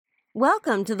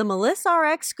Welcome to the Melissa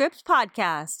RX Scripts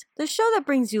podcast, the show that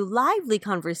brings you lively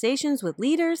conversations with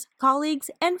leaders, colleagues,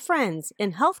 and friends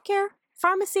in healthcare,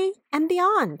 pharmacy, and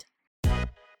beyond.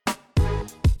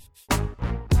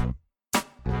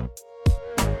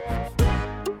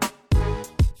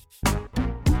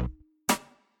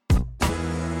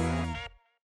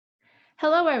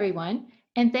 Hello, everyone,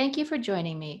 and thank you for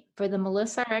joining me for the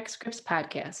Melissa RX Scripts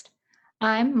podcast.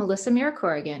 I'm Melissa Mira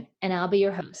Corrigan, and I'll be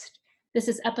your host. This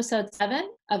is episode 7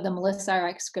 of the Melissa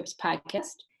RX Scripts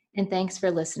podcast, and thanks for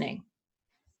listening.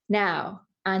 Now,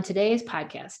 on today's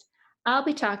podcast, I'll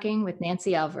be talking with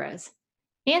Nancy Alvarez.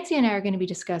 Nancy and I are going to be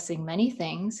discussing many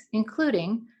things,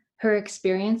 including her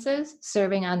experiences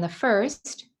serving on the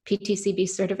first PTCB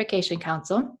Certification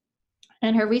Council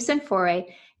and her recent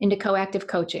foray into coactive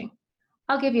coaching.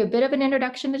 I'll give you a bit of an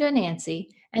introduction to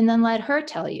Nancy and then let her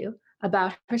tell you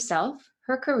about herself,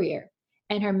 her career,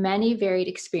 and her many varied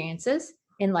experiences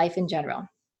in life in general.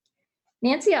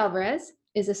 Nancy Alvarez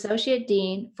is Associate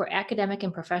Dean for Academic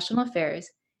and Professional Affairs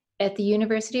at the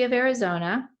University of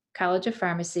Arizona College of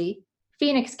Pharmacy,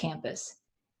 Phoenix campus,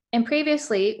 and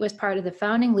previously was part of the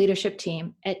founding leadership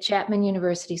team at Chapman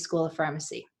University School of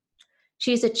Pharmacy.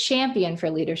 She's a champion for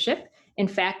leadership. In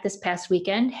fact, this past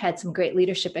weekend had some great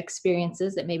leadership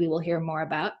experiences that maybe we'll hear more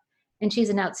about, and she's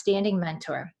an outstanding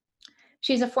mentor.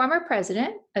 She's a former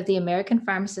president of the American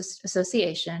Pharmacists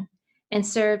Association and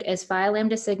served as Phi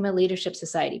Lambda Sigma Leadership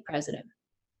Society president.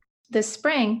 This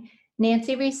spring,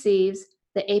 Nancy receives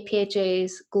the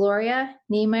APHA's Gloria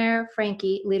Niemeyer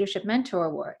Franke Leadership Mentor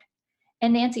Award.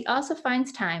 And Nancy also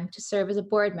finds time to serve as a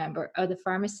board member of the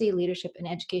Pharmacy Leadership and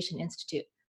Education Institute.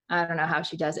 I don't know how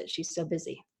she does it. She's so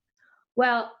busy.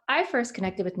 Well, I first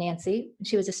connected with Nancy.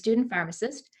 She was a student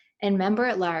pharmacist and member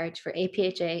at large for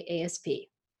APHA ASP.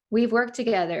 We've worked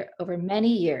together over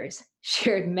many years,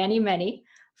 shared many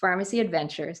pharmacy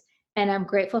adventures, and I'm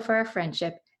grateful for our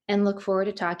friendship and look forward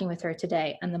to talking with her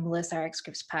today on the Melissa RX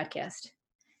Scripts podcast.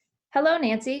 Hello,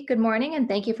 Nancy. Good morning, and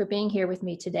thank you for being here with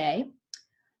me today.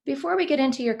 Before we get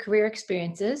into your career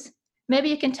experiences, maybe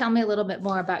you can tell me a little bit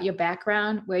more about your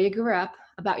background, where you grew up,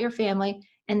 about your family,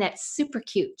 and that super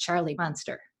cute Charlie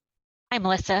monster. Hi,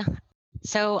 Melissa.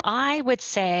 So I would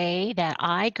say that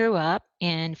I grew up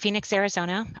in Phoenix,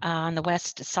 Arizona, on the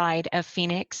west side of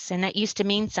Phoenix, and that used to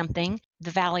mean something. The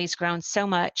valley's grown so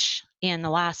much in the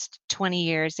last 20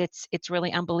 years. It's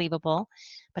really unbelievable.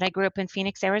 But I grew up in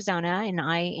Phoenix, Arizona, and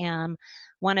I am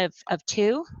one of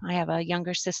two. I have a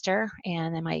younger sister,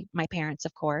 and then my parents,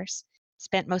 of course.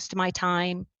 Spent most of my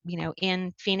time,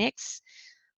 in Phoenix.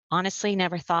 Honestly,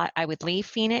 never thought I would leave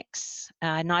Phoenix,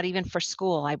 not even for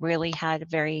school. I really had a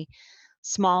very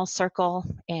small circle,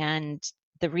 and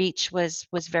the reach was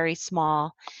very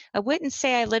small. I wouldn't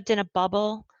say I lived in a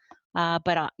bubble, but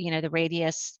the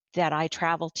radius that I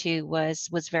traveled to was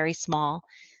very small.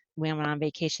 When I went on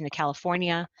vacation to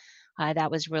California, that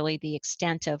was really the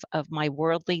extent of my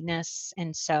worldliness,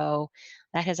 and so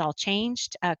that has all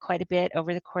changed quite a bit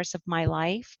over the course of my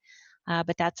life.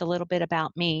 But that's a little bit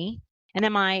about me. And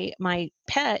then my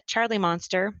pet, Charlie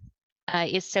Monster,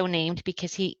 is so named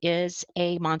because he is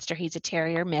a monster. He's a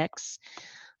terrier mix.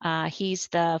 He's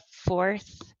the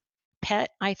 4th pet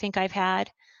I think I've had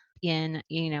in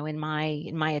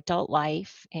my adult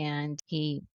life, and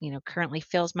he currently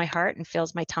fills my heart and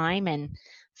fills my time and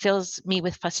fills me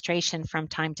with frustration from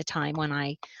time to time when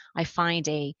I find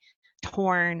a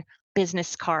torn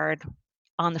business card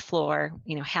on the floor,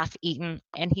 half eaten,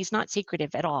 and he's not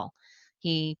secretive at all.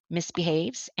 He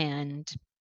misbehaves and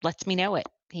lets me know it.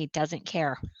 He doesn't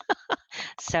care.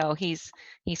 So he's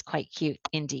quite cute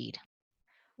indeed.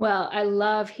 Well, I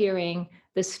love hearing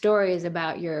the stories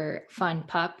about your fun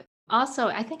pup. Also,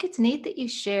 I think it's neat that you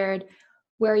shared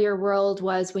where your world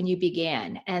was when you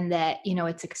began, and that,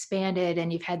 it's expanded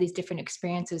and you've had these different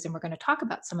experiences, and we're going to talk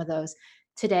about some of those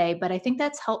today. But I think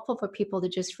that's helpful for people to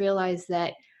just realize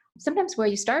that sometimes where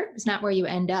you start is not where you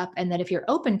end up, and that if you're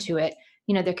open to it,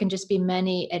 there can just be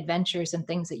many adventures and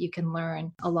things that you can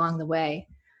learn along the way.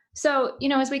 So,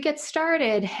 as we get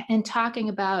started and talking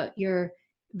about your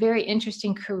very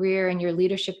interesting career and your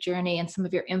leadership journey and some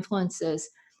of your influences,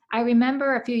 I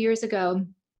remember a few years ago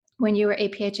when you were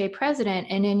APHA president,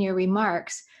 and in your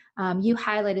remarks, you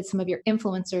highlighted some of your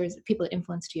influencers, people that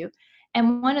influenced you.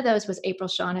 And one of those was April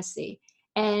Shaughnessy.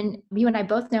 And you and I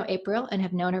both know April and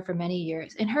have known her for many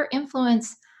years. And her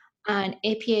influence on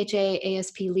APHA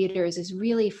ASP leaders is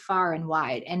really far and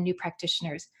wide, and new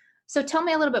practitioners. So tell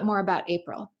me a little bit more about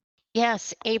April.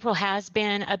 Yes, April has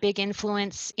been a big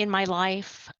influence in my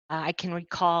life. I can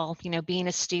recall, being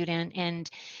a student and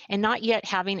not yet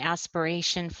having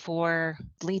aspiration for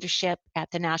leadership at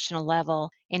the national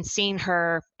level, and seeing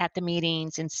her at the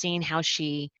meetings and seeing how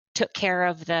she took care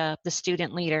of the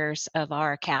student leaders of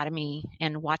our academy,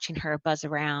 and watching her buzz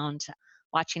around,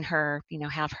 watching her,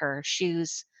 have her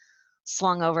shoes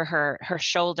slung over her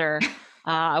shoulder.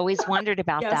 I always wondered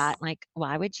about Yes. that. Like,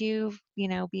 why would you,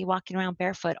 be walking around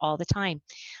barefoot all the time?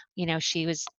 She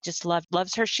was just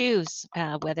loves her shoes,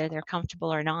 whether they're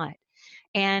comfortable or not.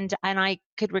 And I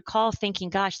could recall thinking,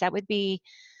 gosh, that would be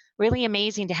really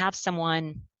amazing to have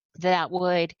someone that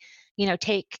would,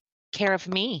 take care of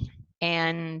me.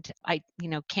 And I,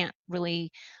 can't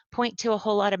really point to a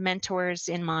whole lot of mentors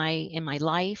in my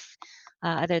life,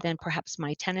 other than perhaps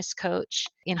my tennis coach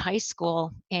in high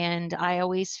school. And I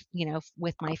always,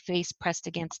 with my face pressed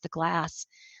against the glass,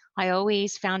 I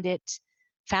always found it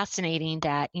fascinating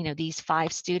that, these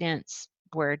 5 students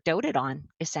were doted on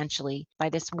essentially by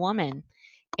this woman.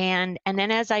 And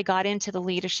then as I got into the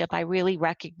leadership, I really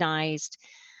recognized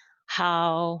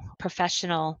how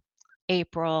professional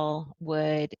April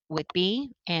would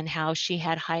be, and how she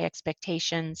had high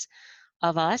expectations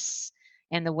of us,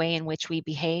 and the way in which we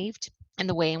behaved, and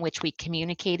the way in which we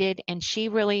communicated. And she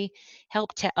really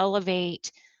helped to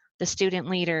elevate the student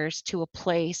leaders to a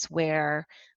place where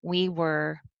we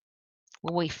were,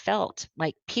 well, we felt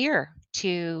like peer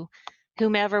to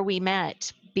whomever we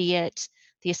met, be it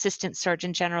the Assistant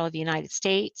Surgeon General of the United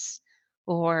States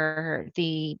or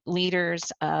the leaders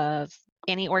of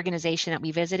any organization that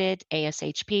we visited.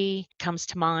 ASHP comes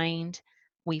to mind.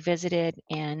 We visited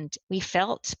and we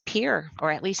felt peer,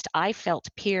 or at least I felt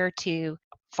peer to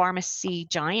pharmacy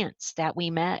giants that we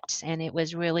met. And it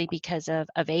was really because of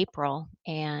April.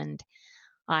 And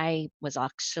I was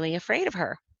actually afraid of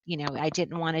her. I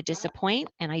didn't want to disappoint,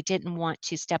 and I didn't want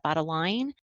to step out of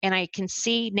line. And I can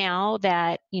see now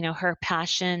that, her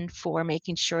passion for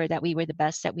making sure that we were the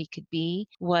best that we could be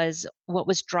was what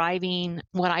was driving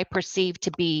what I perceived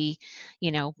to be,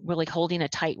 really holding a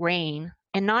tight rein,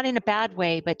 and not in a bad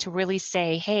way, but to really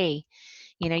say, hey,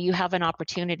 you have an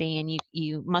opportunity and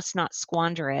you must not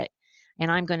squander it.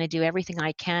 And I'm going to do everything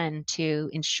I can to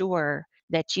ensure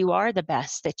that you are the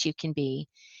best that you can be.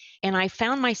 And I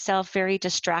found myself very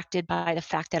distracted by the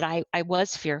fact that I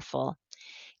was fearful.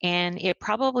 And it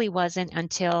probably wasn't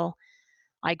until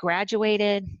I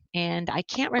graduated, and I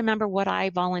can't remember what I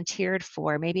volunteered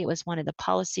for. Maybe it was one of the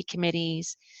policy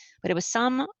committees, but it was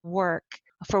some work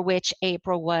for which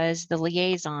April was the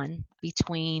liaison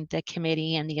between the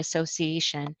committee and the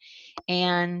association.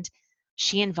 And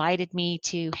she invited me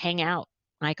to hang out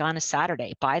like on a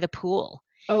Saturday by the pool.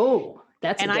 Oh,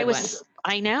 that's a And good one.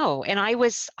 I know, and I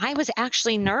was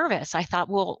actually nervous. I thought,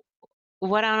 well,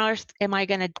 what on earth am I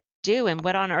going to do, and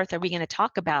what on earth are we going to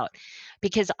talk about?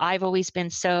 Because I've always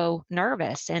been so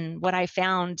nervous. And what I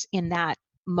found in that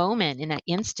moment, in that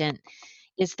instant,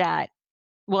 is that,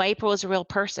 well, April is a real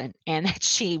person, and that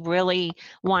she really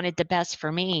wanted the best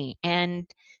for me, and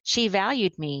she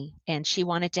valued me, and she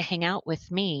wanted to hang out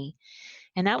with me.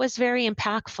 And that was very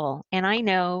impactful. And I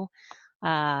know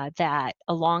that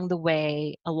along the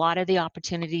way, a lot of the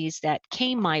opportunities that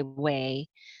came my way,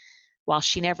 while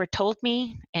she never told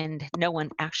me and no one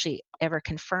actually ever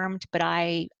confirmed, but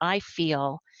I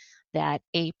feel that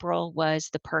April was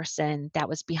the person that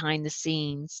was behind the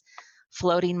scenes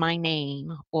floating my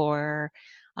name, or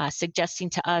suggesting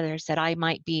to others that I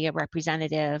might be a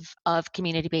representative of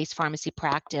community-based pharmacy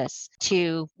practice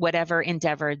to whatever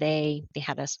endeavor they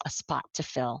had a spot to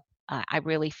fill. I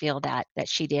really feel that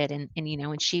she did,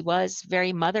 and she was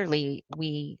very motherly.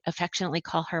 We affectionately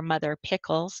call her Mother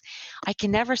Pickles. I can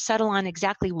never settle on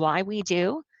exactly why we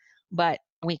do, but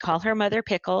we call her Mother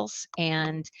Pickles.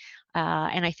 And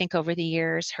I think over the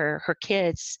years, her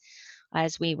kids,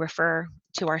 as we refer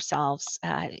to ourselves,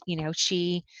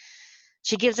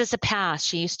 she gives us a pass.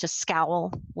 She used to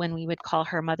scowl when we would call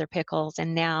her Mother Pickles,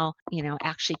 and now,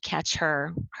 actually catch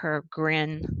her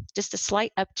grin, just a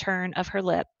slight upturn of her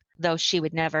lip, though she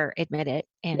would never admit it.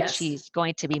 And Yes. she's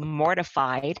going to be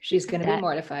mortified. She's going to be that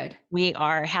mortified. We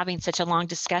are having such a long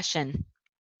discussion.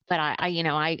 But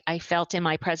I felt in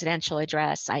my presidential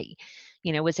address, I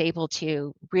was able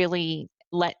to really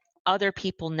let other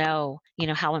people know,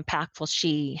 how impactful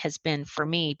she has been for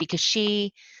me, because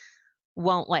she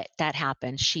won't let that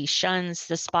happen. She shuns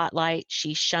the spotlight.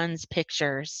 She shuns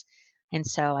pictures. And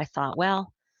so I thought,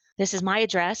 well, this is my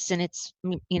address, and it's,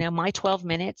 my 12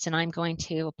 minutes, and I'm going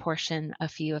to apportion a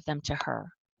few of them to her.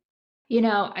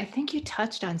 I think you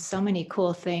touched on so many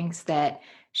cool things that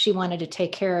she wanted to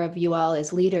take care of you all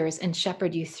as leaders and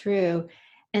shepherd you through.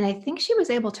 And I think she was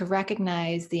able to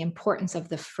recognize the importance of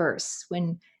the first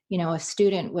when a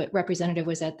student representative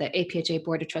was at the APHA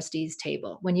Board of Trustees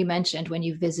table, when you mentioned when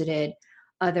you visited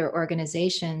other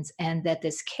organizations, and that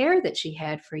this care that she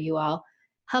had for you all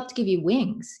helped give you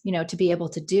wings, to be able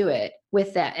to do it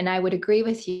with that. And I would agree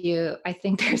with you. I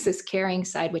think there's this caring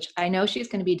side, which I know she's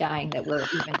going to be dying that we're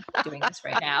even doing this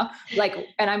right now.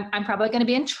 And I'm probably going to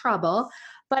be in trouble.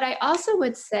 But I also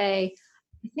would say,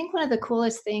 I think one of the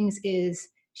coolest things is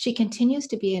she continues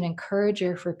to be an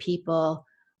encourager for people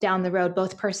down the road,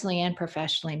 both personally and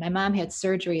professionally. My mom had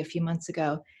surgery a few months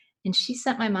ago, and she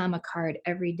sent my mom a card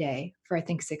every day for, I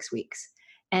think, 6 weeks.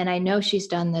 And I know she's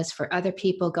done this for other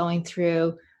people going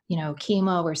through,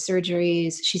 chemo or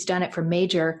surgeries. She's done it for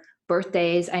major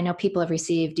birthdays. I know people have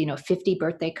received, 50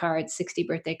 birthday cards, 60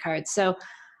 birthday cards. So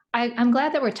I'm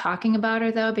glad that we're talking about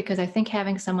her, though, because I think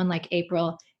having someone like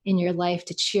April in your life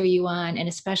to cheer you on, and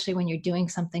especially when you're doing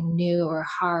something new or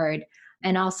hard,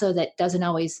 and also that doesn't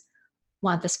always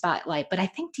want the spotlight, but I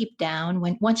think deep down,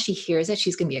 once she hears it,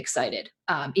 she's going to be excited.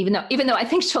 Even though I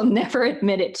think she'll never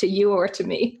admit it to you or to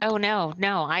me. Oh, no,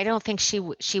 I don't think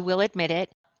she will admit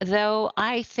it. Though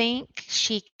I think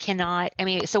she cannot. I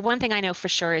mean, so one thing I know for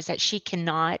sure is that she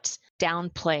cannot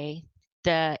downplay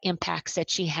the impacts that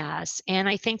she has, and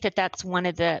I think that that's one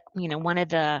of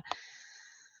the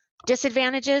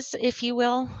disadvantages, if you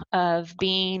will, of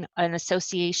being an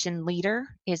association leader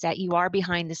is that you are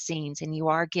behind the scenes and you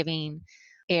are giving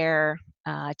air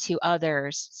to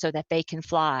others so that they can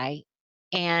fly.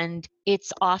 And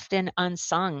it's often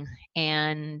unsung.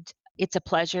 And it's a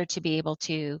pleasure to be able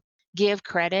to give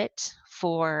credit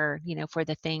for, for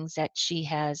the things that she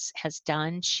has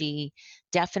done. She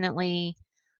definitely,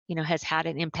 has had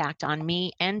an impact on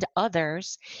me and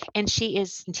others. And she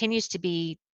continues to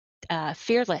be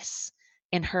fearless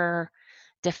in her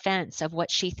defense of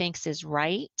what she thinks is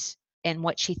right and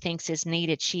what she thinks is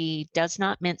needed. She does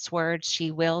not mince words.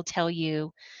 She will tell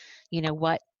you,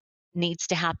 what needs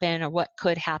to happen or what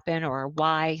could happen or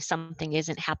why something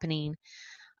isn't happening.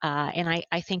 And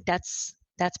I think that's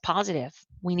positive.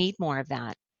 We need more of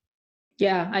that.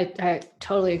 Yeah, I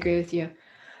totally agree with you.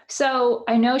 So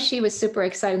I know she was super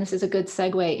excited. This is a good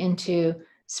segue into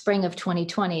spring of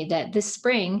 2020, that this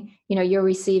spring, you're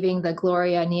receiving the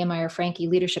Gloria Nehemiah Franke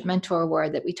Leadership Mentor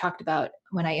Award that we talked about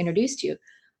when I introduced you.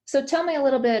 So tell me a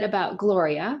little bit about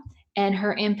Gloria and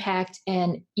her impact.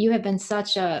 And you have been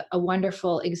such a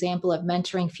wonderful example of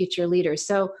mentoring future leaders.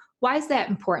 So why is that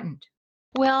important?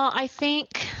 Well, I think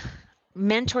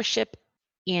mentorship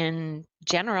in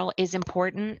general is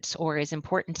important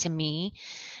to me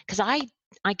because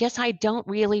I guess I don't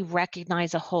really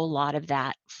recognize a whole lot of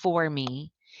that for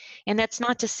me. And that's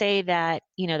not to say that,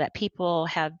 that people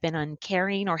have been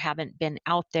uncaring or haven't been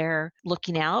out there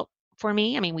looking out for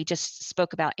me. I mean, we just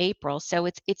spoke about April. So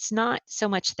it's not so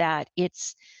much that,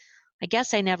 I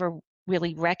guess I never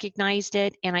really recognized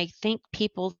it. And I think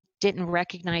people didn't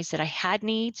recognize that I had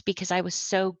needs because I was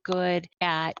so good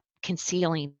at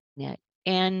concealing it.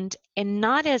 And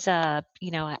not as a,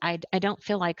 I don't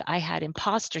feel like I had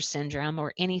imposter syndrome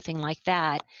or anything like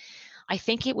that. I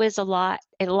think it was a lot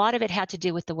of it had to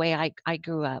do with the way I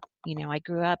grew up. I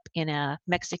grew up in a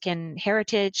Mexican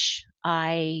heritage.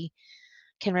 I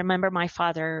can remember my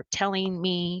father telling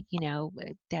me,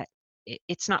 that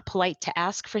it's not polite to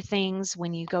ask for things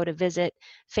when you go to visit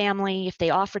family. If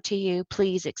they offer to you,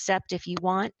 please accept if you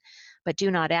want, but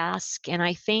do not ask. And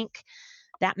I think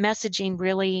that messaging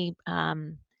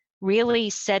really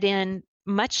set in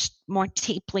much more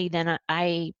deeply than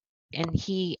I and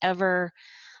he ever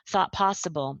thought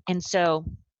possible. And so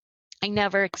I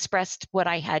never expressed what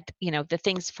I had, the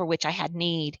things for which I had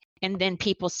need. And then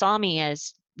people saw me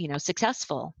as,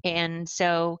 successful. And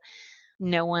so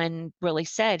no one really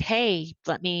said, hey,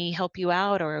 let me help you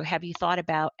out, or have you thought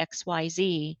about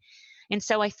XYZ? And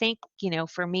so I think,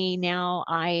 for me now,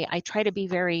 I try to be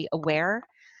very aware.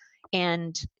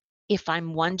 And if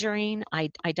I'm wondering, I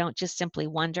don't just simply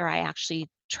wonder, I actually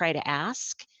try to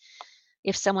ask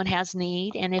if someone has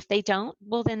need. And if they don't,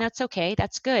 well, then that's okay.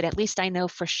 That's good. At least I know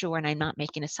for sure and I'm not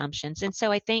making assumptions. And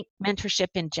so I think mentorship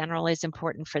in general is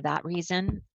important for that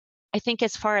reason. I think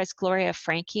as far as Gloria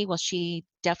Franke, well, she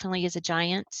definitely is a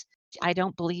giant. I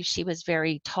don't believe she was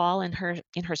very tall in her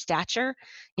stature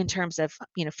in terms of,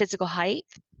 physical height,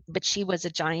 but she was a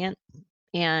giant.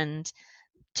 And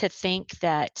to think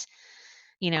that,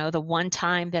 the one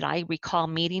time that I recall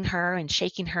meeting her and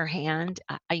shaking her hand,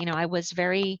 I was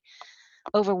very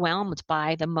overwhelmed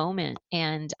by the moment.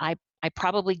 And I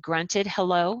probably grunted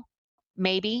hello,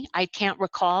 maybe. I can't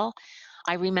recall.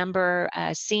 I remember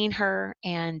seeing her,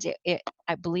 and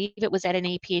I believe it was at an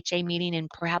APHA meeting, and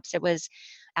perhaps it was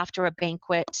after a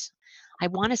banquet. I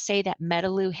want to say that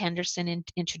Metalou Henderson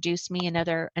introduced me,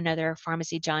 another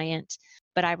pharmacy giant,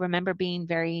 but I remember being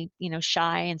very,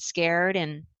 shy and scared,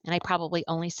 and I probably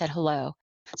only said hello.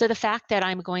 So the fact that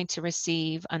I'm going to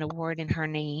receive an award in her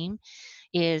name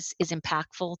is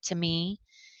impactful to me.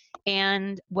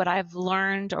 And what I've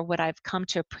learned, or what I've come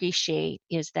to appreciate,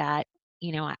 is that,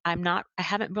 I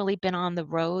haven't really been on the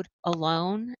road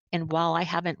alone. And while I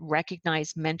haven't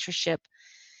recognized mentorship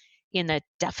in the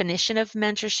definition of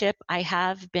mentorship, I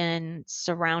have been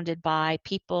surrounded by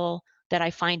people that I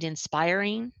find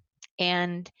inspiring,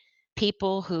 and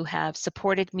people who have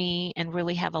supported me and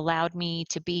really have allowed me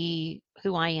to be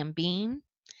who I am being,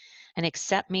 and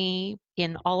accept me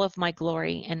in all of my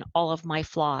glory and all of my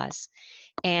flaws.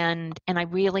 And I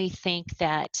really think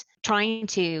that trying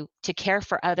to care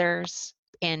for others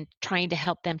and trying to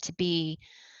help them to be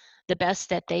the best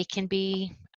that they can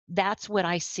be, that's what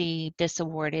I see this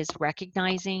award is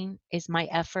recognizing, is my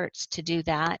efforts to do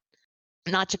that.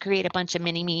 Not to create a bunch of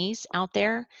mini me's out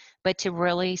there, but to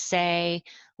really say,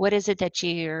 what is it that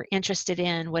you're interested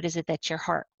in? What is it that your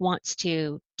heart wants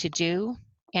to do?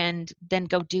 And then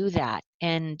go do that.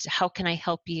 And how can I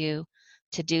help you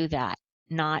to do that?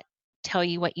 Not tell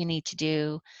you what you need to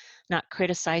do, not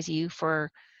criticize you for,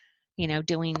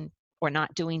 doing or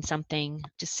not doing something,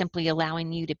 just simply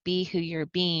allowing you to be who you're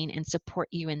being and support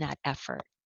you in that effort.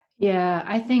 Yeah,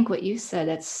 I think what you said,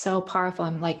 that's so powerful.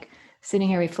 I'm like sitting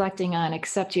here reflecting on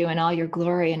accept you in all your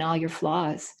glory and all your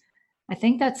flaws. I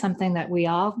think that's something that we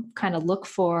all kind of look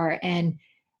for. And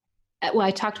well,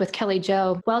 I talked with Kelly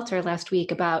Jo Welter last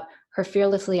week about her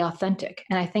fearlessly authentic.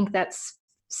 And I think that's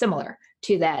similar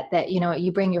to that,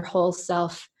 you bring your whole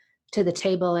self to the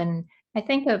table. And I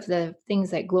think of the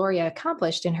things that Gloria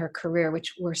accomplished in her career,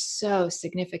 which were so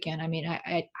significant. I mean,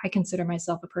 I consider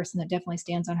myself a person that definitely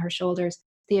stands on her shoulders.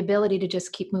 The ability to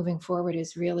just keep moving forward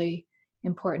is really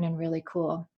important and really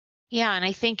cool. Yeah, and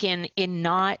I think in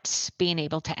not being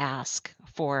able to ask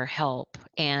for help,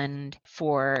 and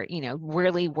for,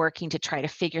 really working to try to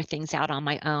figure things out on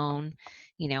my own,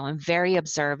 I'm very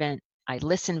observant. I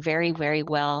listen very, very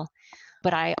well,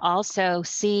 but I also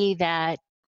see that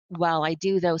while I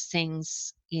do those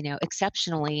things,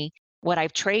 exceptionally, what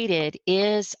I've traded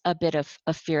is a bit of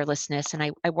fearlessness. And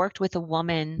I worked with a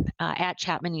woman at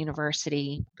Chapman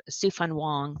University, Sufan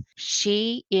Wong.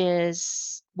 She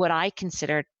is what I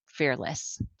consider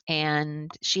fearless.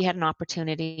 And she had an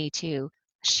opportunity to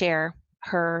share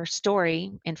her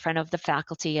story in front of the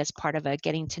faculty as part of a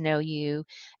getting to know you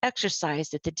exercise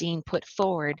that the dean put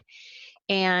forward.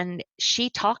 And she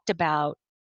talked about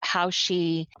how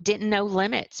she didn't know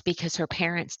limits because her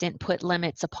parents didn't put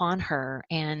limits upon her,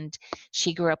 and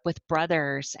she grew up with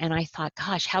brothers. And I thought,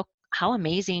 gosh, how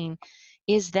amazing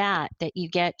is that you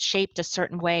get shaped a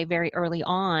certain way very early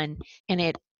on, and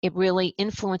it really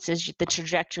influences the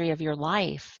trajectory of your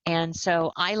life. And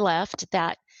so I left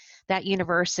that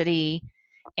university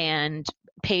and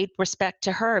paid respect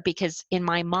to her, because in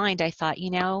my mind I thought,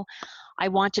 I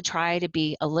want to try to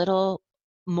be a little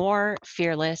more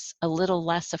fearless, a little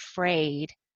less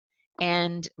afraid,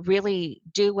 and really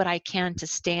do what I can to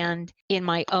stand in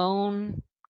my own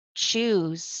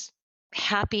shoes,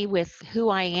 happy with who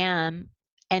I am,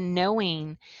 and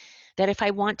knowing that if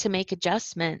I want to make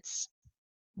adjustments,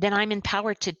 then I'm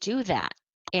empowered to do that.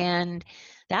 And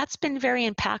that's been very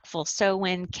impactful. So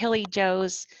when Kelly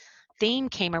Jo's theme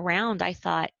came around, I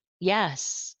thought,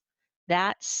 yes,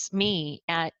 that's me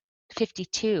at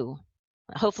 52.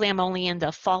 Hopefully I'm only in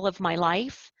the fall of my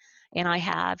life, and I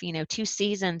have, 2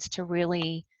 seasons to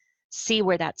really see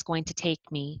where that's going to take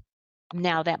me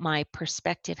now that my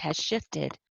perspective has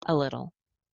shifted a little.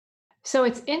 So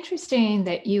it's interesting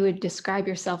that you would describe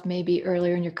yourself maybe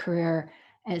earlier in your career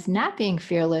as not being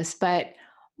fearless. But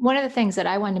one of the things that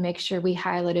I wanted to make sure we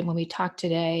highlighted when we talked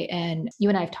today, and you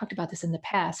and I have talked about this in the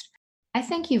past, I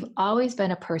think you've always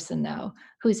been a person, though,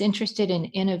 who's interested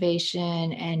in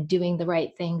innovation and doing the right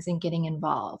things and getting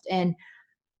involved. And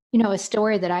a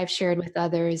story that I've shared with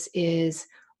others is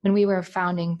when we were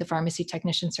founding the Pharmacy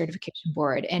Technician Certification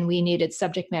Board, and we needed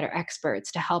subject matter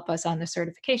experts to help us on the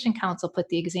certification council put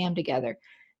the exam together.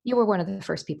 You were one of the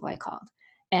first people I called.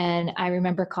 And I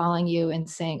remember calling you and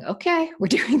saying, okay, we're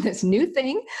doing this new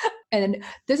thing, and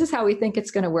this is how we think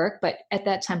it's going to work. But at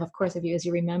that time, of course, as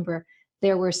you remember,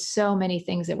 there were so many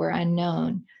things that were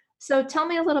unknown. So tell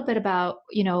me a little bit about,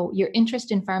 your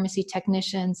interest in pharmacy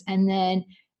technicians, and then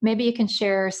maybe you can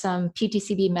share some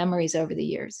PTCB memories over the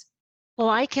years. Well,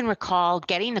 I can recall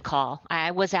getting the call.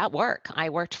 I was at work. I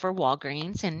worked for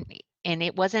Walgreens, and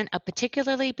it wasn't a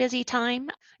particularly busy time.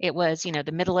 It was,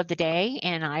 the middle of the day,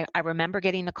 and I remember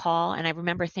getting the call, and I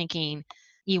remember thinking,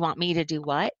 you want me to do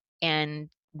what? And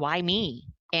why me?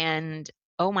 And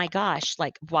oh my gosh,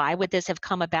 like, why would this have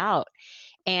come about?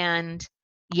 And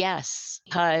yes,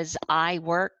 because I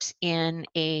worked in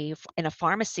a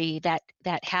pharmacy that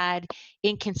had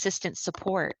inconsistent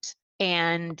support,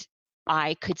 and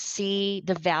I could see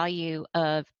the value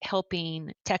of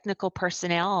helping technical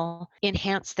personnel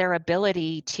enhance their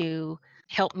ability to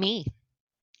help me.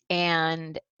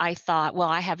 And I thought, well,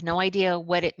 I have no idea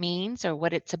what it means or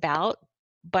what it's about,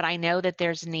 but I know that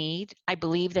there's need. I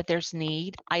believe that there's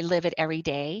need. I live it every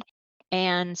day.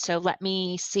 And so let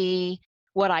me see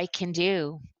what I can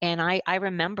do. And I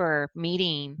remember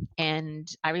meeting, and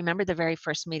I remember the very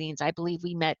first meetings. I believe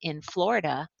we met in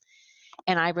Florida.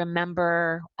 And I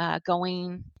remember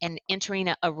going and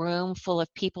entering a room full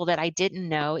of people that I didn't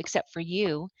know except for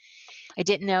you. I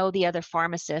didn't know the other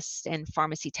pharmacists and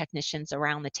pharmacy technicians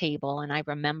around the table. And I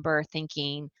remember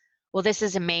thinking, well, this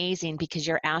is amazing because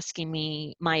you're asking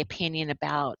me my opinion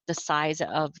about the size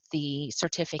of the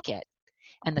certificate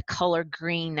and the color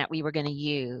green that we were going to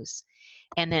use.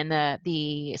 And then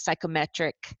the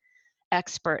psychometric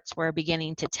experts were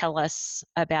beginning to tell us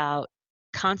about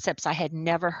concepts I had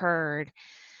never heard.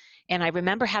 And I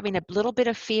remember having a little bit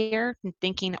of fear and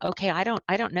thinking, okay, I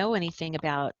don't know anything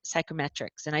about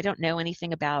psychometrics, and I don't know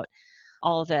anything about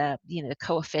all the, the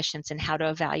coefficients and how to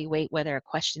evaluate whether a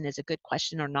question is a good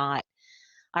question or not.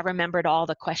 I remembered all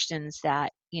the questions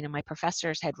that, my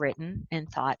professors had written and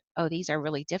thought, oh, these are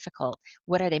really difficult.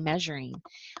 What are they measuring?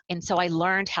 And so I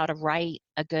learned how to write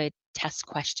a good test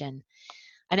question,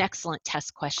 an excellent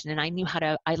test question. And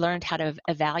I learned how to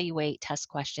evaluate test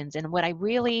questions. And what I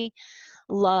really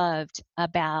loved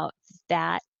about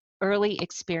that early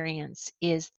experience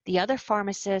is the other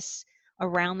pharmacists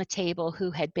around the table who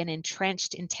had been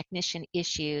entrenched in technician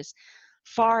issues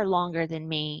far longer than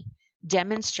me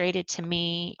demonstrated to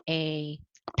me a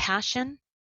passion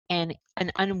and an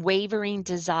unwavering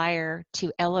desire to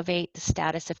elevate the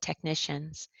status of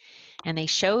technicians. And they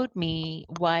showed me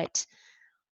what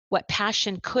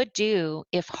passion could do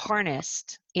if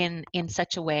harnessed in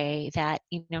such a way that,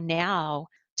 now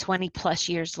 20 plus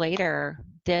years later,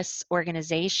 this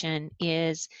organization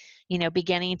is,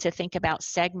 beginning to think about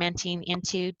segmenting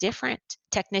into different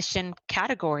technician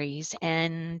categories.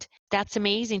 And that's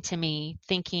amazing to me,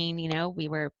 thinking, we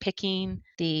were picking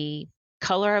the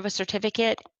color of a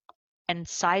certificate and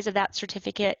size of that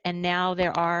certificate, and now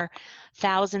there are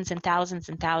thousands and thousands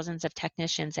and thousands of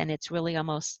technicians, and it's really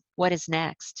almost, what is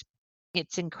next?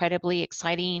 It's incredibly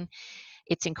exciting.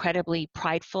 It's incredibly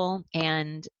prideful.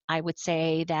 And I would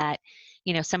say that,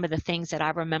 some of the things that I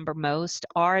remember most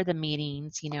are the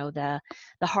meetings, the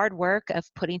hard work of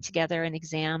putting together an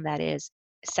exam that is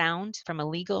sound from a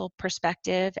legal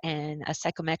perspective and a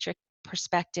psychometric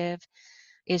perspective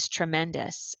is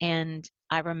tremendous. And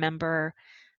I remember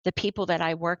the people that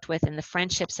I worked with and the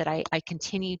friendships that I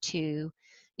continue to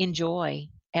enjoy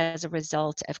as a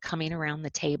result of coming around the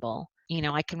table.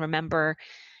 I can remember,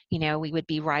 we would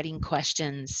be writing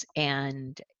questions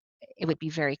and it would be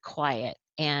very quiet.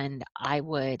 And I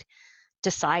would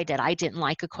decide that I didn't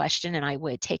like a question, and I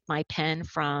would take my pen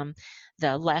from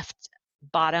the left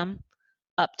bottom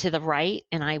up to the right,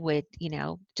 and I would,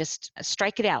 just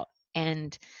strike it out.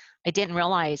 And I didn't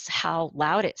realize how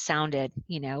loud it sounded,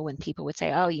 when people would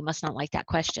say, oh, you must not like that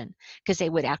question, because they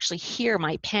would actually hear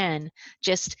my pen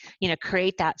just,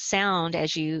 create that sound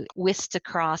as you whisked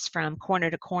across from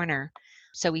corner to corner.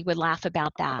 So we would laugh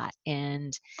about that.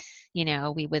 And,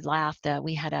 we would laugh that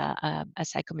we had a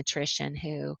psychometrician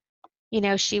who,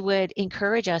 she would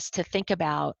encourage us to think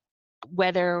about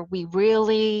whether we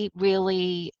really,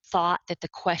 really thought that the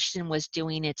question was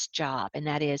doing its job, and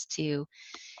that is to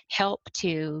help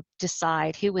to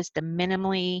decide who was a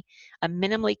minimally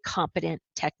competent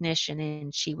technician.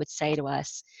 And she would say to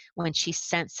us when she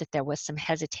sensed that there was some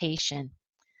hesitation,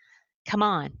 come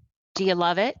on, do you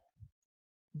love it?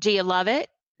 Do you love it?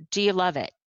 Do you love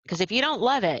it? Because if you don't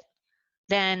love it,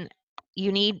 then you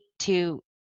need to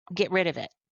get rid of it.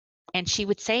 And she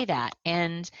would say that.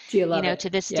 And, to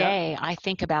this day, I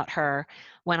think about her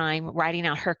when I'm writing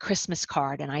out her Christmas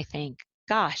card, and I think,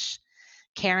 gosh,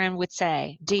 Karen would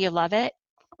say, do you love it?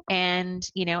 And,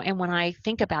 and when I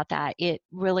think about that, it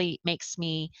really makes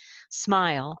me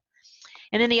smile.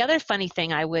 And then the other funny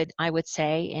thing I would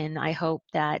say, and I hope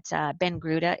that Ben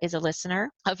Gruda is a listener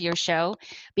of your show,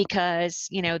 because,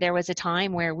 there was a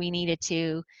time where we needed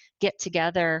to get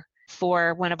together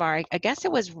for one of our, I guess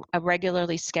it was a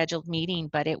regularly scheduled meeting,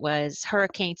 but it was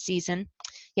hurricane season.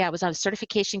 Yeah, it was on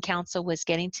certification council was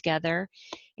getting together,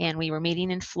 and we were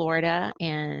meeting in Florida,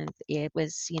 and it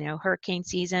was, hurricane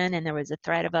season, and there was a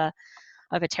threat of a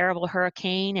of a terrible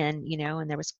hurricane, and and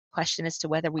there was question as to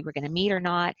whether we were going to meet or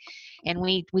not. And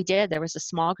we did. There was a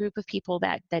small group of people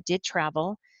that did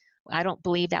travel. I don't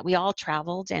believe that we all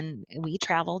traveled, and we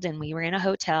traveled, and we were in a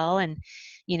hotel, and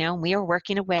we were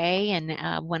working away.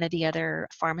 And one of the other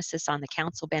pharmacists on the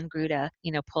council, Ben Gruda,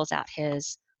 pulls out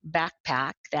his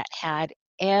backpack that had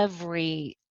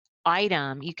every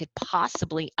item you could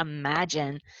possibly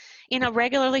imagine in a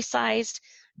regularly sized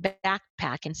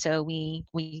backpack. And so we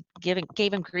gave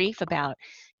him grief about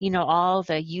all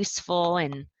the useful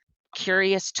and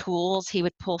curious tools he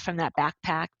would pull from that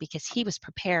backpack, because he was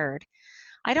prepared.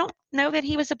 I don't know that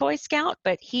he was a Boy Scout,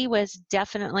 but he was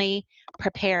definitely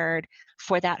prepared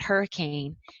for that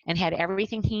hurricane and had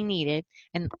everything he needed,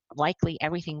 and likely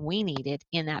everything we needed,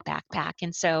 in that backpack.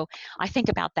 And so I think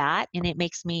about that, and it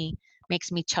makes me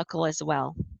chuckle as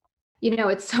well.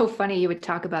 It's so funny you would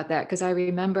talk about that, because I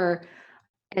remember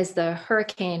as the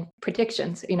hurricane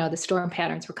predictions, the storm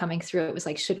patterns were coming through, it was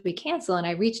like, should we cancel? And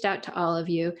I reached out to all of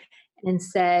you and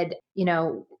said,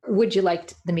 would you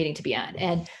like the meeting to be on?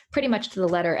 And pretty much to the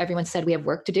letter, everyone said, we have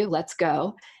work to do, let's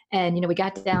go. And, we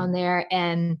got down there,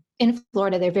 and in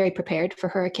Florida, they're very prepared for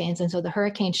hurricanes. And so the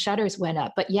hurricane shutters went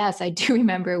up. But yes, I do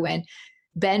remember when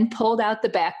Ben pulled out the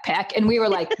backpack, and we were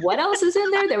like, what else is in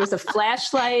there? There was a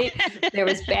flashlight, there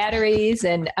was batteries.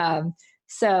 And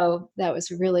so that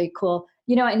was really cool.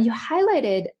 And you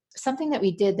highlighted something that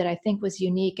we did that I think was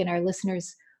unique and our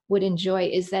listeners would enjoy,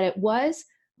 is that it was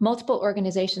multiple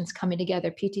organizations coming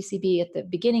together. PTCB at the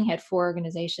beginning had 4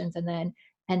 organizations and then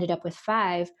ended up with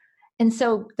 5. And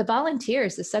so the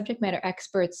volunteers, the subject matter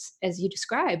experts, as you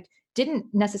described, didn't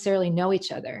necessarily know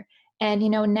each other. And,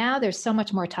 now there's so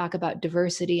much more talk about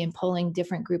diversity and pulling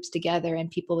different groups together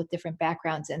and people with different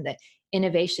backgrounds and the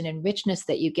innovation and richness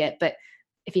that you get. But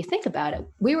if you think about it,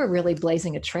 we were really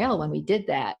blazing a trail when we did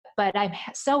that. But I'm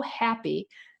so happy,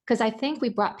 because I think we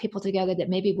brought people together that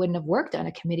maybe wouldn't have worked on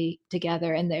a committee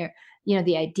together, and they're,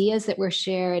 the ideas that were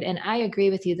shared. And I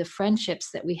agree with you, the friendships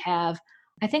that we have,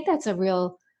 I think that's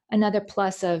another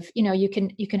plus of, you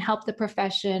can help the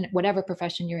profession, whatever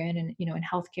profession you're in, and, in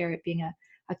healthcare, it being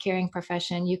a caring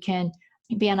profession, you can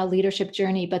be on a leadership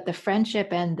journey, but the friendship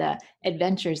and the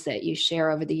adventures that you share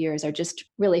over the years are just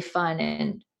really fun.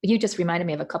 And you just reminded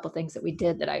me of a couple things that we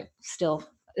did that I still,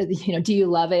 do you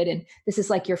love it? And this is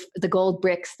like the gold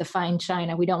bricks, the fine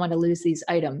china. We don't want to lose these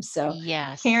items. So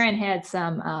yes, Karen had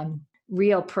some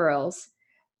real pearls.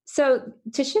 So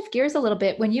to shift gears a little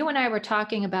bit, when you and I were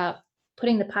talking about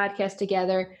putting the podcast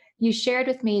together, you shared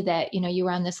with me that, you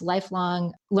were on this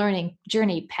lifelong learning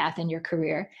journey path in your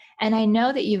career. And I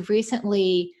know that you've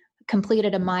recently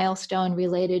completed a milestone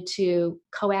related to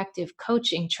coactive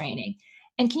coaching training.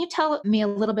 And can you tell me a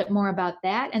little bit more about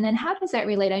that? And then how does that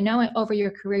relate? I know over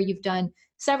your career, you've done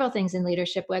several things in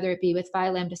leadership, whether it be with Phi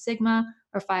Lambda Sigma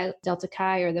or Phi Delta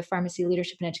Chi or the Pharmacy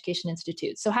Leadership and Education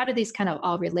Institute. So how do these kind of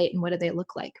all relate, and what do they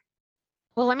look like?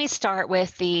 Well, let me start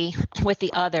with the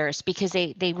others, because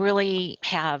they really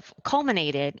have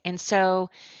culminated. And so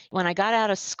when I got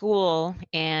out of school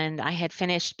and I had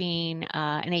finished being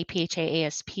an APHA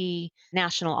ASP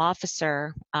national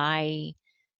officer, I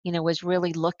was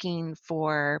really looking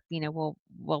for, well,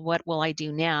 what will I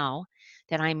do now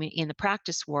that I'm in the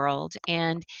practice world?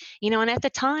 And, and at the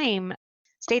time,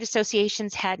 state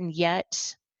associations hadn't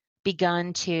yet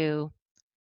begun to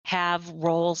have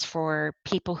roles for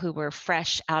people who were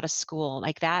fresh out of school.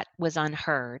 Like, that was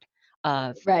unheard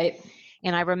of. Right.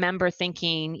 And I remember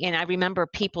thinking, and I remember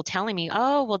people telling me,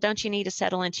 oh, well, don't you need to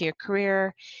settle into your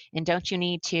career? And don't you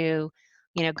need to,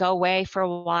 go away for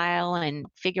a while and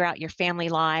figure out your family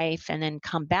life and then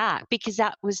come back? Because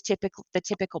that was the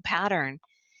typical pattern.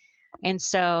 And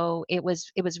so it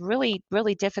was really,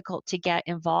 really difficult to get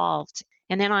involved.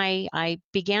 And then I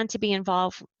began to be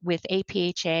involved with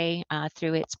APHA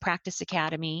through its practice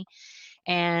academy,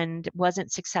 and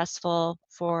wasn't successful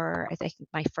for, I think,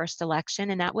 my first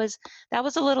election. And that was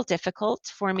a little difficult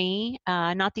for me,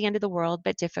 not the end of the world,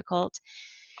 but difficult.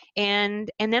 And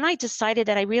then I decided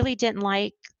that I really didn't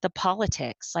like the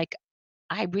politics. Like,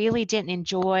 I really didn't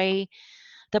enjoy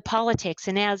the politics.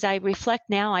 And as I reflect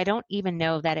now, I don't even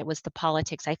know that it was the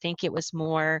politics. I think it was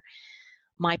more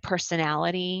my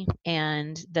personality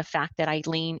and the fact that I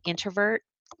lean introvert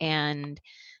and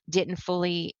didn't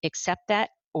fully accept that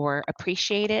or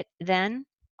appreciate it then.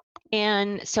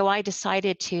 And so I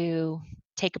decided to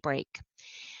take a break.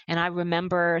 And I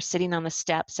remember sitting on the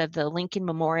steps of the Lincoln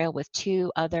Memorial with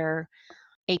 2 other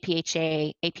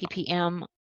APHA, APPM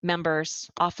members,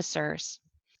 officers.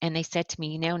 And they said to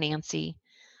me, Nancy,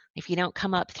 if you don't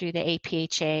come up through the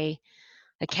APHA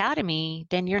Academy,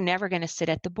 then you're never going to sit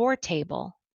at the board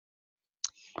table.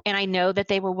 And I know that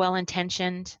they were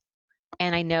well-intentioned,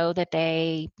 and I know that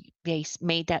they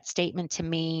made that statement to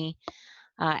me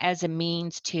as a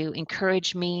means to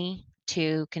encourage me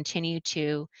to continue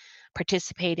to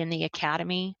participate in the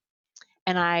academy.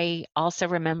 And I also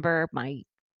remember my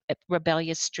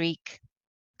rebellious streak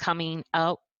coming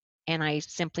out, and I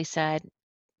simply said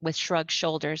with shrugged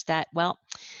shoulders that, well,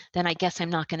 then I guess I'm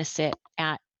not going to sit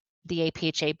at the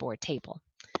APHA board table,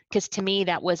 because to me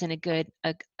that wasn't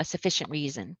a sufficient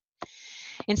reason.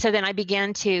 And so then I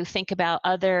began to think about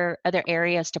other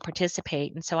areas to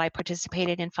participate. And so I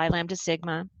participated in Phi Lambda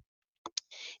Sigma, and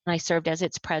I served as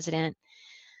its president.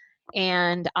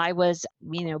 And I was,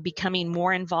 becoming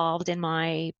more involved in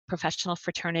my professional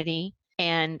fraternity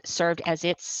and served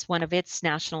as one of its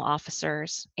national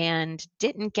officers, and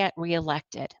didn't get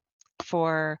reelected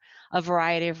for a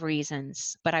variety of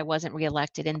reasons, but I wasn't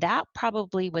reelected. And that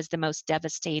probably was the most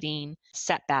devastating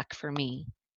setback for me.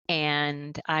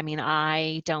 And I mean,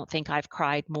 I don't think I've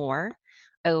cried more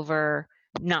over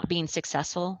not being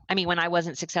successful. I mean, when I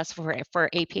wasn't successful for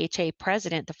APHA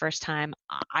president the first time,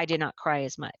 I did not cry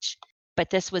as much. But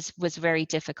this was very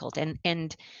difficult.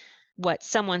 And what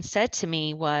someone said to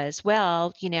me was,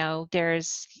 well,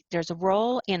 there's a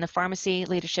role in the Pharmacy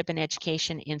Leadership and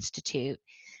Education Institute,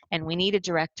 and we need a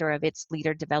director of its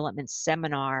leader development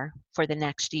seminar for the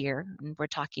next year. And we're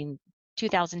talking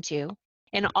 2002.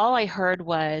 And all I heard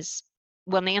was,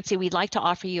 well, Nancy, we'd like to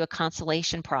offer you a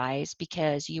consolation prize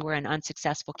because you were an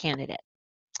unsuccessful candidate.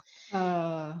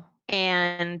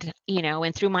 And,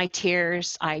 and through my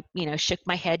tears, I, shook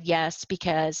my head yes,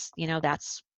 because,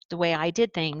 that's the way I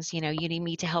did things. You need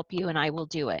me to help you and I will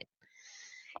do it.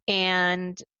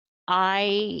 And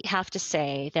I have to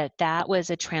say that that was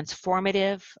a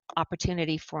transformative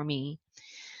opportunity for me,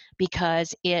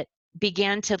 because it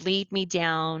began to lead me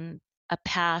down a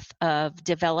path of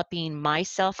developing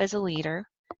myself as a leader,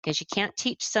 because you can't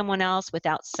teach someone else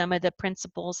without some of the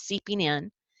principles seeping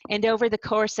in. And over the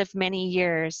course of many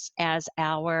years, as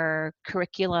our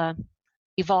curricula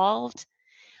evolved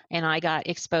and I got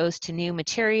exposed to new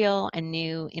material and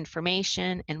new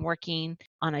information, and working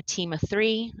on a team of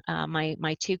 3,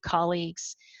 my 2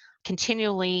 colleagues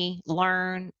continually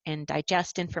learn and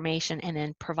digest information and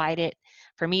then provide it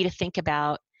for me to think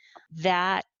about.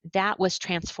 That was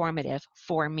transformative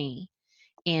for me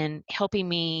in helping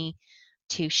me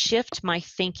to shift my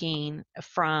thinking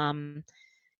from,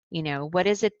 what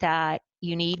is it that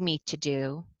you need me to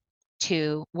do,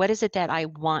 to what is it that I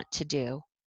want to do,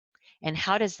 and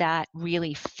how does that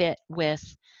really fit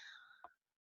with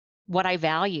what I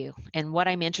value and what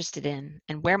I'm interested in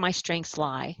and where my strengths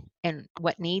lie and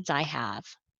what needs I have.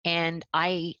 And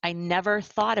I never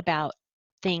thought about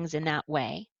things in that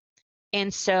way.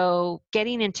 And so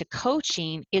getting into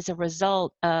coaching is a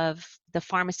result of the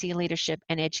Pharmacy Leadership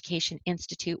and Education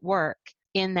Institute work,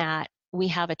 in that we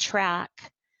have a track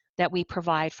that we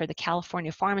provide for the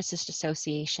California Pharmacist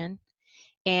Association,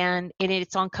 and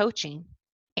it's on coaching.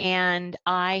 And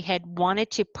I had wanted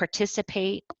to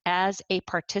participate as a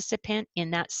participant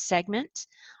in that segment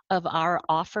of our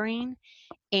offering,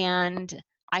 and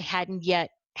I hadn't yet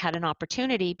had an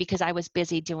opportunity because I was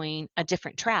busy doing a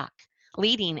different track,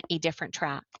 leading a different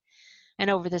track. And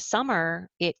over the summer,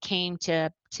 it came to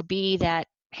be that,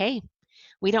 hey,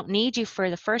 we don't need you for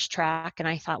the first track. And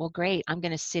I thought, well, great, I'm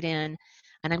going to sit in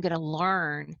and I'm going to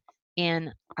learn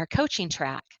in our coaching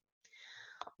track.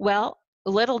 Well,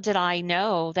 little did I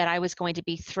know that I was going to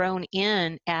be thrown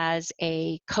in as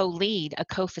a co-lead, a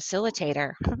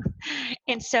co-facilitator.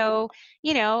 And so,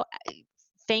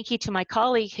 thank you to my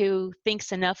colleague who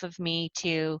thinks enough of me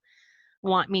to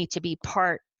want me to be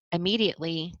part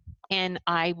immediately. And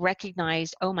I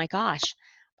recognized, oh my gosh,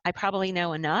 I probably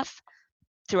know enough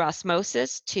through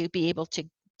osmosis to be able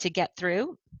to get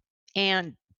through.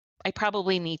 And I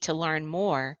probably need to learn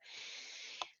more.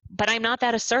 But I'm not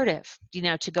that assertive,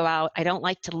 to go out. I don't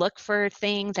like to look for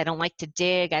things. I don't like to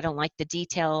dig. I don't like the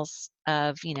details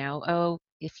of, oh,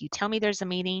 if you tell me there's a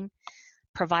meeting,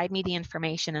 provide me the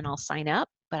information and I'll sign up.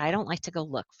 But I don't like to go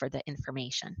look for the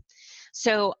information.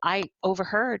 So I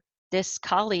overheard this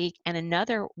colleague and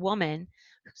another woman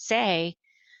say,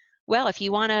 well, if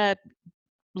you want to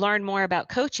learn more about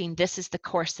coaching, this is the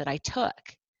course that I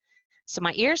took. So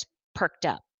my ears perked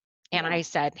up and I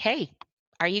said, hey,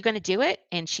 are you going to do it?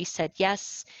 And she said,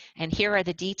 yes. And here are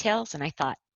the details. And I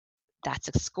thought, that's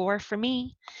a score for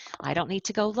me. I don't need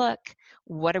to go look.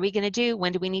 What are we going to do?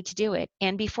 When do we need to do it?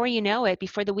 And before you know it,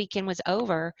 before the weekend was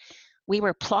over, we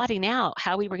were plotting out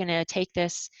how we were going to take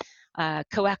this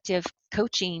coactive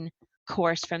coaching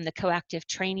course from the Coactive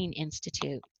Training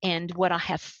Institute. And what I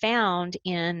have found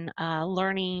in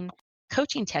learning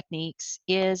coaching techniques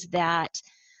is that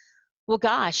Well,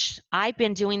 gosh, I've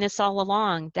been doing this all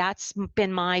along. That's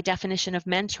been my definition of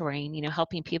mentoring,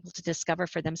 helping people to discover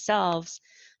for themselves,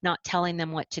 not telling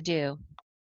them what to do.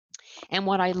 And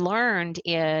what I learned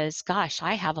is, gosh,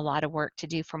 I have a lot of work to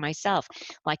do for myself.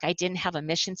 Like I didn't have a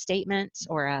mission statement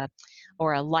or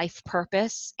a life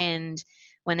purpose. And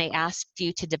when they asked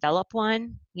you to develop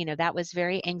one, that was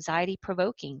very anxiety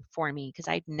provoking for me because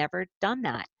I'd never done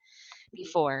that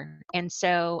before. And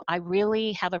so I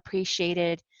really have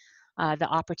appreciated the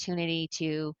opportunity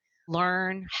to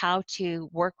learn how to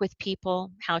work with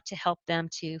people, how to help them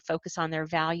to focus on their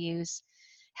values,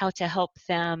 how to help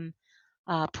them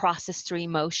process through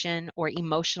emotion or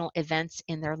emotional events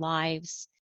in their lives,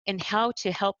 and how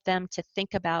to help them to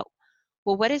think about,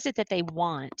 well, what is it that they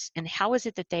want and how is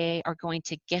it that they are going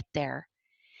to get there?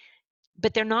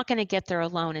 But they're not going to get there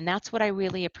alone. And that's what I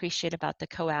really appreciate about the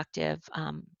coactive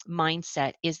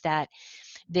mindset, is that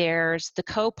there's the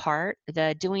co part,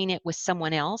 the doing it with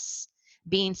someone else,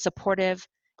 being supportive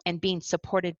and being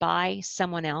supported by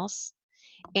someone else,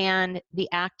 and the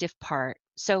active part.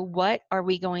 So what are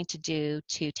we going to do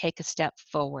to take a step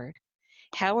forward?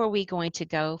 How are we going to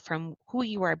go from who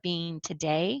you are being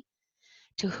today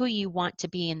to who you want to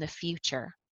be in the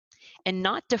future? And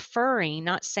not deferring,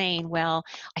 not saying, well,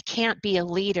 I can't be a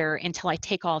leader until I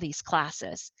take all these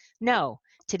classes. No,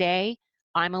 today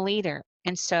I'm a leader.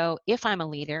 And so if I'm a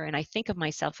leader and I think of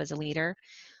myself as a leader,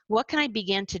 what can I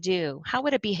begin to do? How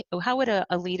would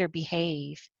a leader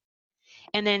behave?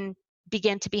 And then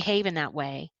begin to behave in that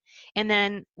way. And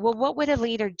then, well, what would a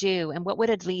leader do and what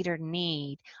would a leader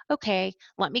need? Okay,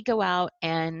 let me go out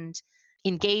and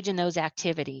engage in those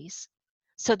activities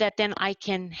so that then I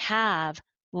can have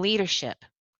leadership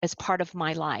as part of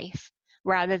my life,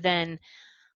 rather than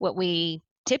what we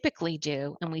typically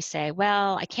do and we say,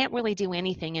 well, I can't really do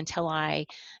anything until I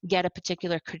get a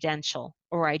particular credential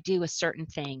or I do a certain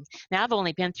thing. Now, I've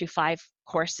only been through 5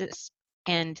 courses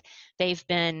and they've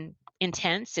been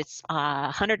intense. It's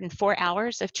 104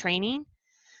 hours of training,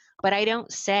 but I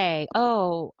don't say,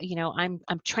 oh, I'm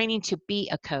training to be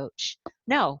a coach.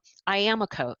 No, I am a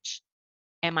coach.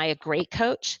 Am I a great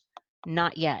coach?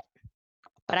 Not yet,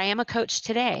 but I am a coach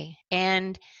today.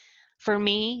 And for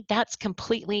me, that's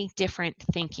completely different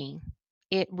thinking.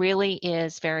 It really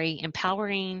is very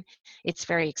empowering. It's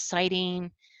very exciting.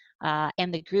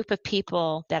 And the group of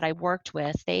people that I worked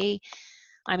with,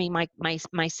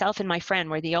 myself and my friend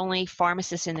were the only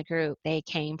pharmacists in the group. They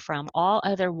came from all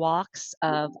other walks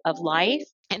of life.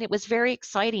 And it was very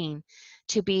exciting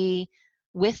to be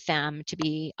with them, to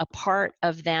be a part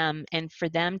of them, and for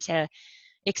them to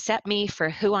accept me for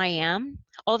who I am.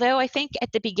 Although I think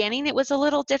at the beginning it was a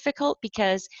little difficult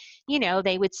because,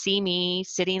 they would see me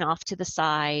sitting off to the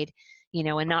side,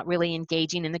 and not really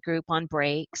engaging in the group on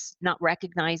breaks, not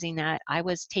recognizing that I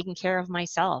was taking care of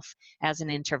myself as an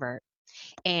introvert.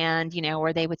 And,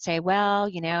 or they would say, well,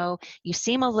 you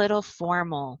seem a little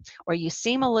formal or you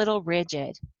seem a little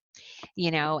rigid,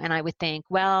 and I would think,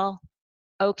 well,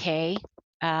 okay,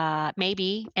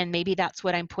 maybe that's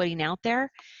what I'm putting out there.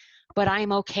 But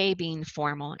I'm okay being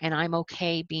formal and I'm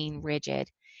okay being rigid.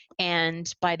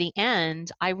 And by the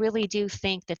end, I really do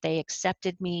think that they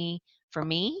accepted me for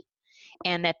me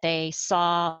and that they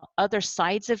saw other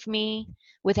sides of me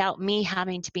without me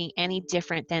having to be any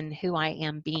different than who I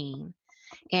am being.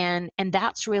 And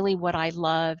that's really what I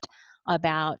loved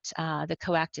about the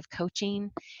coactive coaching.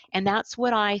 And that's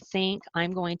what I think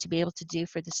I'm going to be able to do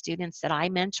for the students that I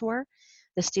mentor,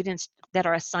 the students that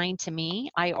are assigned to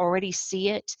me. I already see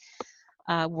it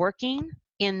working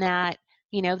in that,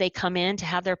 they come in to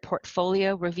have their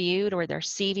portfolio reviewed or their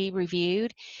CV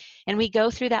reviewed, and we go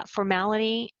through that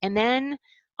formality, and then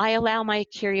I allow my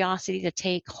curiosity to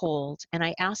take hold, and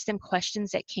I ask them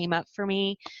questions that came up for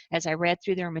me as I read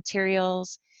through their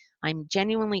materials. I'm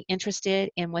genuinely interested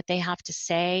in what they have to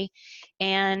say,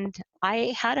 and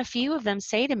I had a few of them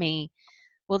say to me,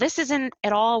 well, this isn't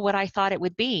at all what I thought it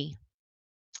would be.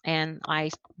 And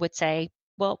I would say,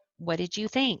 well, what did you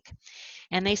think?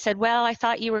 And they said, well, I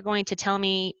thought you were going to tell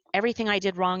me everything I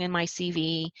did wrong in my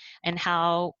CV and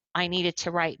how I needed to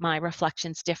write my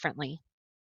reflections differently.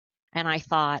 And I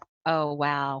thought, oh,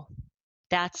 wow,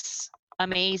 that's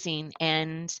amazing.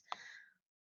 And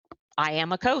I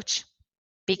am a coach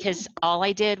because all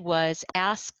I did was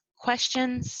ask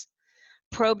questions,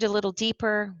 probed a little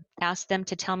deeper, asked them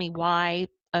to tell me why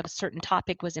a certain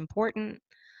topic was important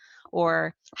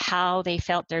or how they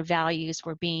felt their values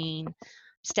were being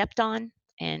stepped on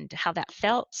and how that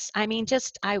felt. I mean,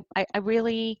 I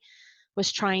really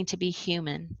was trying to be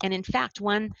human. And in fact,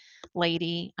 one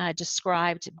lady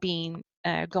described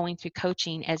going through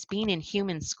coaching as being in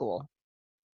human school.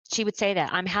 she would say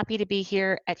that, I'm happy to be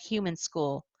here at human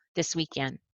school this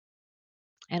weekend.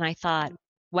 And I thought,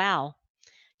 wow,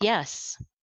 yes.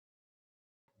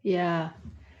 Yeah.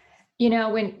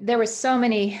 When there were so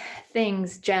many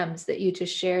things, gems that you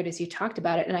just shared as you talked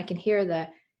about it, and I can hear the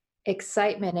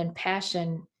excitement and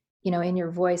passion, in your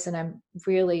voice. And I'm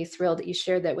really thrilled that you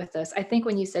shared that with us. I think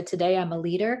when you said today I'm a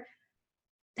leader,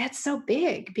 that's so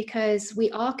big because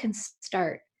we all can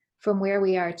start from where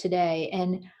we are today.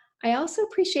 And I also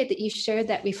appreciate that you shared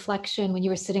that reflection when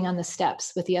you were sitting on the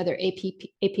steps with the other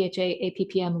APHA,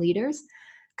 APPM leaders.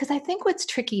 Because I think what's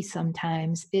tricky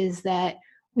sometimes is that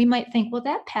we might think, well,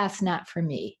 that path's not for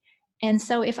me. And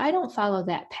so if I don't follow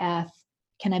that path,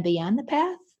 can I be on the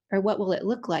path or what will it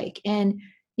look like? And,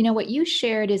 what you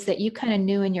shared is that you kind of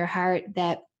knew in your heart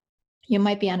that you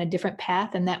might be on a different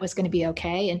path and that was going to be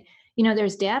okay. And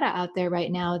there's data out there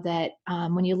right now that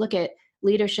when you look at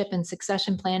leadership and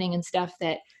succession planning and stuff,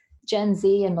 that Gen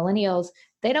Z and millennials,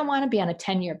 they don't want to be on a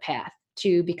 10-year path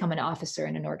to become an officer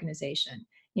in an organization.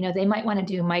 They might want to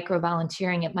do micro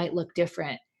volunteering. It might look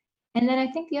different. And then I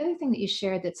think the other thing that you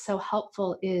shared that's so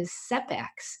helpful is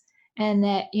setbacks. And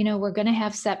that, we're going to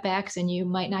have setbacks and you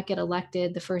might not get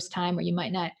elected the first time, or you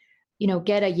might not,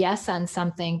 get a yes on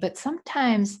something. But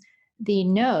sometimes the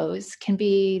no's can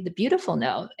be the beautiful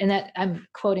no. And that I'm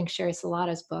quoting Sherry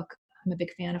Salata's book. I'm a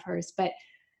big fan of hers. But,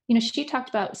 she talked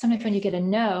about sometimes when you get a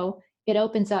no, it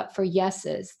opens up for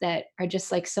yeses that are just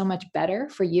like so much better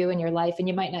for you and your life. And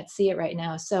you might not see it right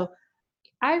now. So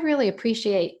I really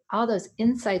appreciate all those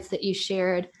insights that you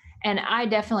shared. And I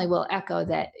definitely will echo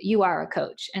that you are a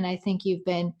coach. And I think you've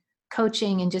been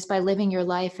coaching, and just by living your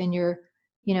life and your,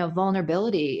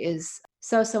 vulnerability is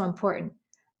so, so important.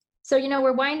 So,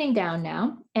 we're winding down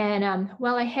now. And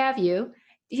while I have you,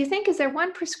 do you think, is there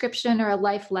one prescription or a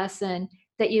life lesson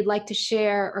that you'd like to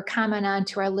share or comment on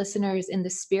to our listeners in the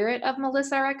spirit of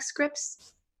Melissa RX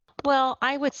Scripts? Well,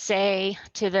 I would say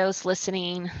to those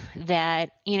listening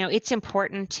that, it's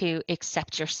important to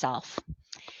accept yourself.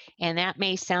 And that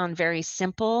may sound very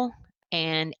simple,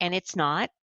 and it's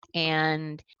not.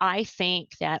 And I think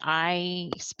that I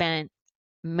spent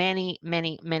many,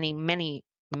 many, many, many,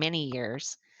 many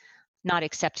years not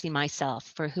accepting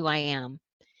myself for who I am.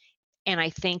 And I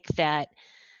think that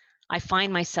I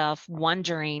find myself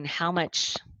wondering how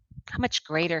much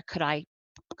greater could I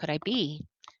be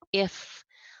if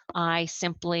I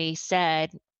simply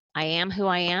said, I am who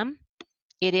I am.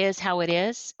 It is how it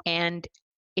is. And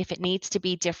if it needs to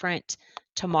be different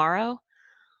tomorrow,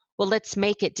 well, let's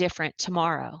make it different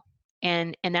tomorrow.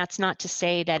 And that's not to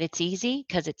say that it's easy,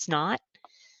 because it's not.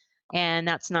 And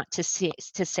that's not to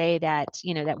say that,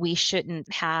 that we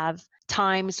shouldn't have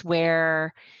times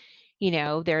where,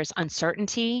 there's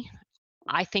uncertainty.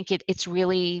 I think it's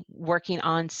really working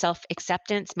on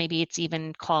self-acceptance. Maybe it's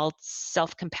even called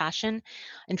self-compassion.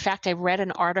 In fact, I read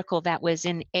an article that was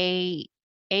in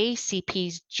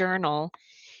ACP's journal,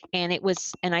 and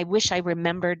I wish I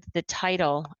remembered the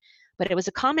title, but it was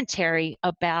a commentary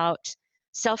about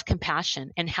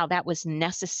self-compassion and how that was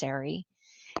necessary.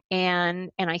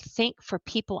 And I think for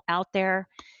people out there,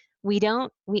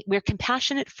 we're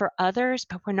compassionate for others,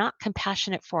 but we're not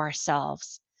compassionate for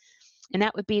ourselves. And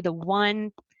that would be the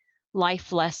one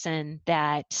life lesson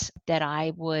that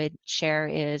I would share,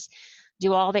 is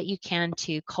do all that you can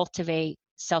to cultivate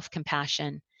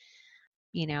self-compassion.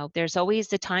 There's always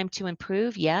the time to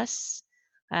improve, yes,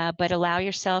 but allow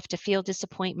yourself to feel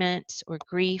disappointment or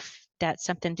grief that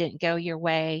something didn't go your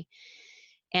way.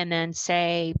 And then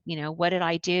say, what did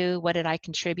I do? What did I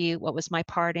contribute? What was my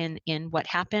part in what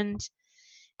happened?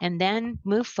 And then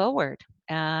move forward.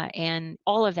 And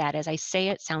all of that, as I say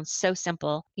it, sounds so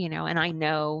simple, and I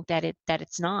know that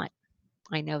it's not.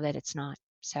 I know that it's not.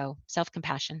 So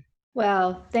self-compassion.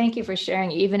 Well, thank you for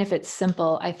sharing. Even if it's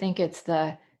simple, I think it's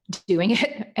the doing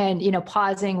it and,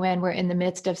 pausing when we're in the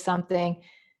midst of something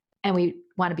and we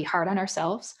want to be hard on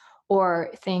ourselves,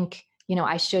 or think,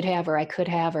 I should have, or I could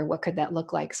have, or what could that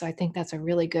look like? So I think that's a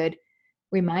really good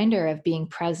reminder of being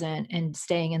present and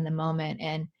staying in the moment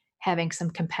and having some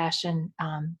compassion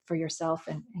for yourself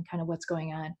and kind of what's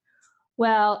going on.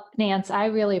 Well, Nance, I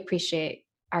really appreciate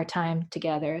our time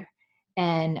together,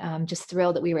 and just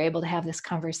thrilled that we were able to have this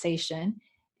conversation.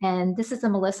 And this is the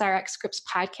Melissa RX Scripts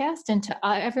podcast. And to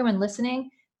everyone listening,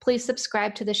 please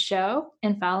subscribe to the show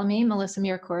and follow me, Melissa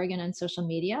Muir Corrigan, on social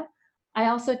media. I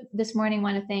also this morning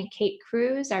want to thank Kate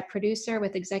Cruz, our producer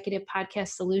with Executive Podcast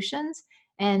Solutions.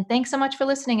 And thanks so much for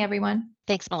listening, everyone.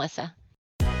 Thanks, Melissa.